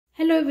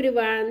Hello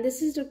everyone,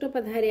 this is Dr.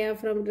 Padharia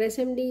from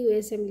Residency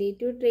USMLE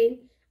Tutoring.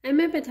 I'm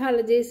a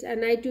pathologist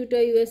and I tutor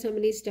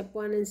USMLE Step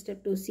 1 and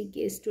Step 2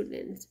 CK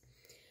students.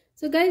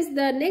 So guys,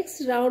 the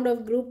next round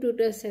of group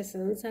tutor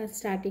sessions are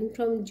starting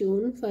from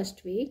June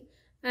first week,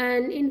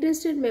 and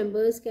interested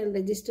members can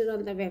register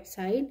on the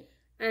website,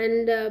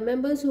 and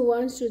members who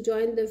wants to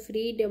join the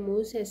free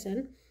demo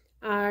session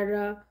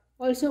are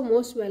also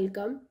most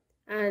welcome,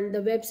 and the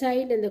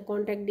website and the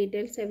contact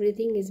details,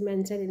 everything is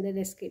mentioned in the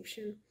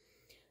description.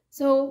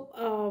 So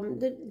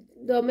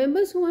the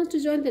members who want to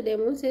join the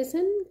demo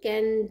session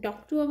can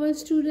talk to our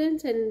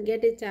students and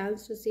get a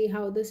chance to see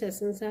how the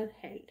sessions are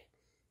held.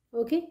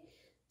 Okay,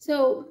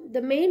 so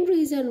the main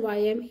reason why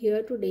I'm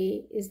here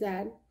today is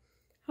that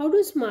how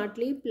to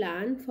smartly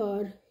plan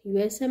for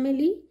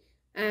USMLE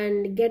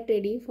and get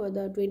ready for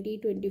the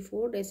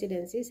 2024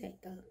 residency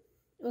cycle.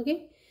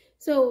 Okay,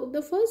 so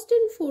the first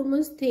and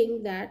foremost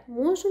thing that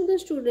most of the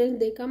students,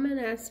 they come and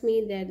ask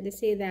me that they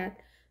say that,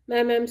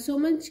 ma'am, I'm so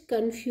much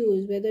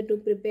confused whether to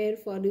prepare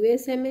for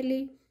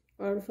USMLE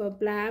or for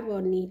PLAB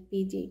or NEET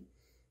PG.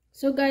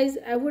 So guys,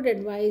 I would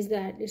advise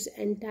that it's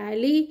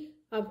entirely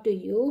up to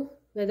you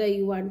whether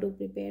you want to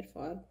prepare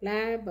for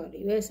PLAB or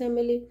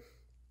USMLE.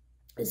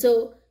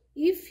 So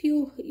if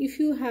you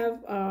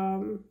have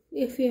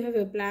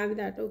a plan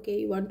that okay,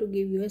 you want to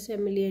give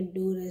USMLE and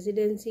do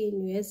residency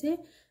in USA,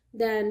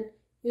 then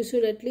you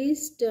should at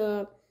least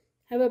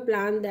have a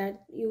plan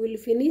that you will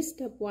finish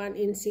step 1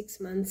 in 6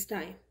 months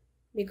time,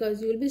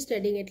 because you will be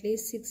studying at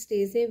least 6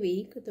 days a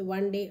week with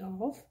 1 day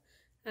off,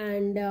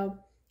 and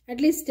at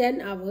least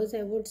 10 hours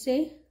I would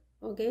say.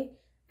 Okay,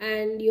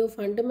 and your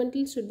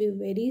fundamentals should be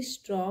very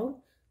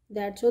strong,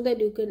 that so that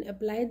you can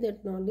apply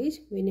that knowledge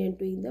when you're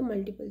doing the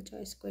multiple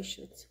choice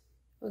questions.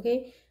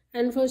 Okay,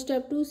 and for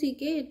step 2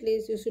 CK, at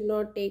least you should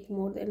not take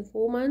more than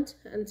 4 months,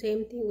 and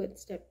same thing with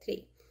step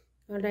 3.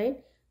 All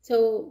right,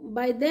 so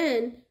by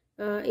then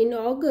in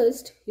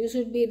August you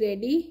should be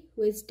ready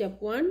with step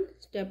 1,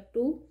 step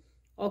 2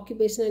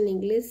 occupational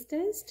English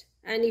test,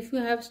 and if you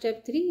have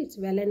step 3, it's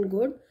well and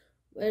good,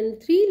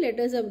 and 3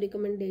 letters of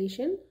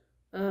recommendation,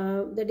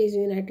 that is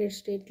United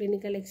States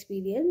clinical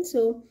experience.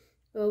 So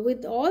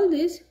with all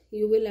this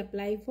you will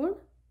apply for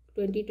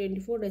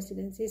 2024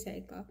 residency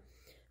cycle,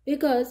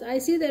 because I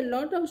see that a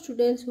lot of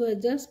students who are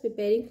just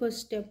preparing for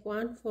step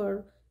 1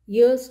 for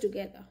years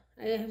together.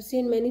 I have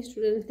seen many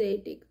students, they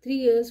take 3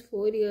 years,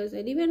 4 years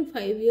and even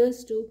 5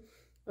 years to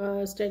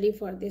study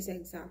for this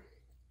exam.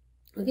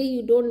 Okay,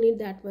 you don't need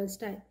that much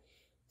time.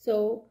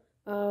 So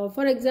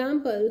for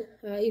example,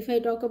 if I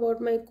talk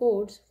about my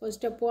course, for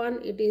step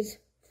 1 it is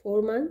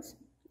 4 months.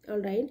 All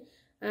right,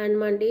 and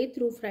Monday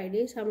through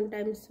Friday,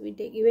 sometimes we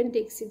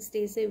take 6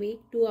 days a week,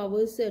 2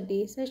 hours a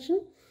day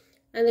session,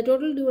 and the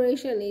total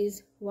duration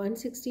is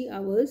 160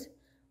 hours.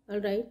 All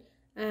right,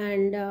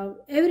 and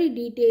every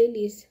detail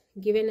is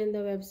given in the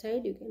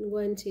website. You can go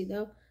and see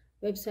the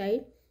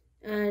website.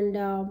 And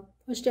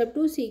for step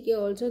 2 CK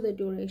also the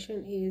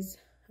duration is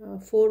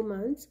 4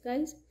 months,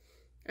 guys.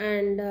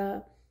 And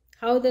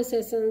how the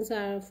sessions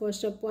are for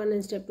step 1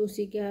 and step 2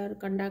 CK are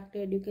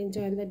conducted, you can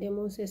join the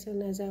demo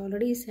session. As I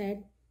already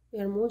said, you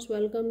are most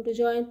welcome to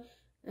join,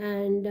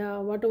 and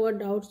whatever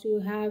doubts you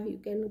have, you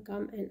can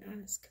come and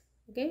ask.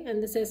 Okay,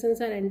 and the sessions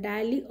are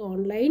entirely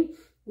online.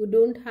 We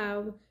don't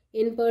have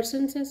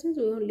in-person sessions,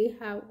 we only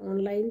have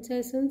online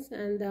sessions,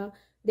 and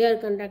they are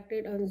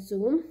conducted on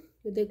Zoom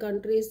with the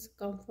country's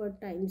comfort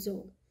time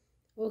zone.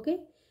 Okay,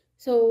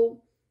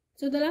 so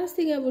the last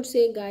thing I would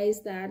say,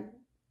 guys, that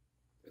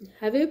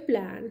have a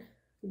plan,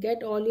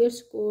 get all your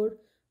score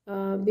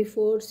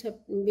before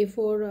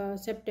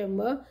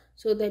September,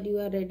 so that you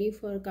are ready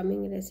for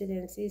coming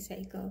residency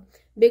cycle.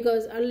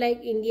 Because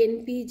unlike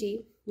Indian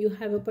PG, you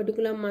have a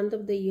particular month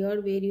of the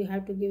year where you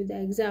have to give the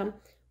exam,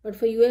 but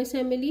for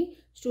USMLE,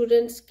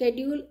 students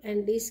schedule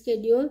and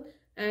reschedule,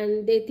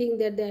 and they think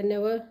that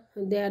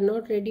they are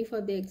not ready for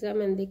the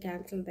exam, and they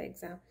cancel the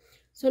exam.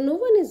 So no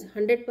one is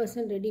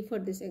 100% ready for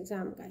this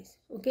exam, guys.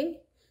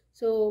 Okay,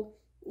 so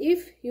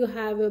if you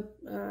have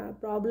a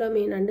problem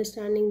in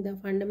understanding the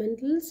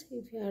fundamentals,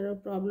 if you have a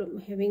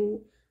problem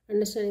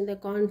understanding the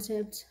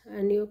concepts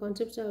and your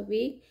concepts are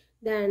weak,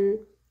 then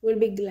we'll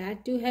be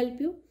glad to help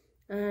you,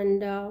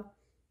 and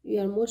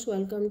you are most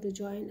welcome to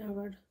join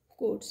our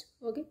course.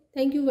 Okay,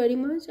 thank you very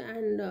much,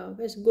 and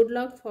best good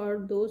luck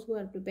for those who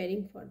are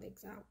preparing for the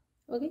exam.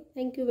 Okay,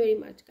 thank you very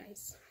much,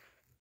 guys.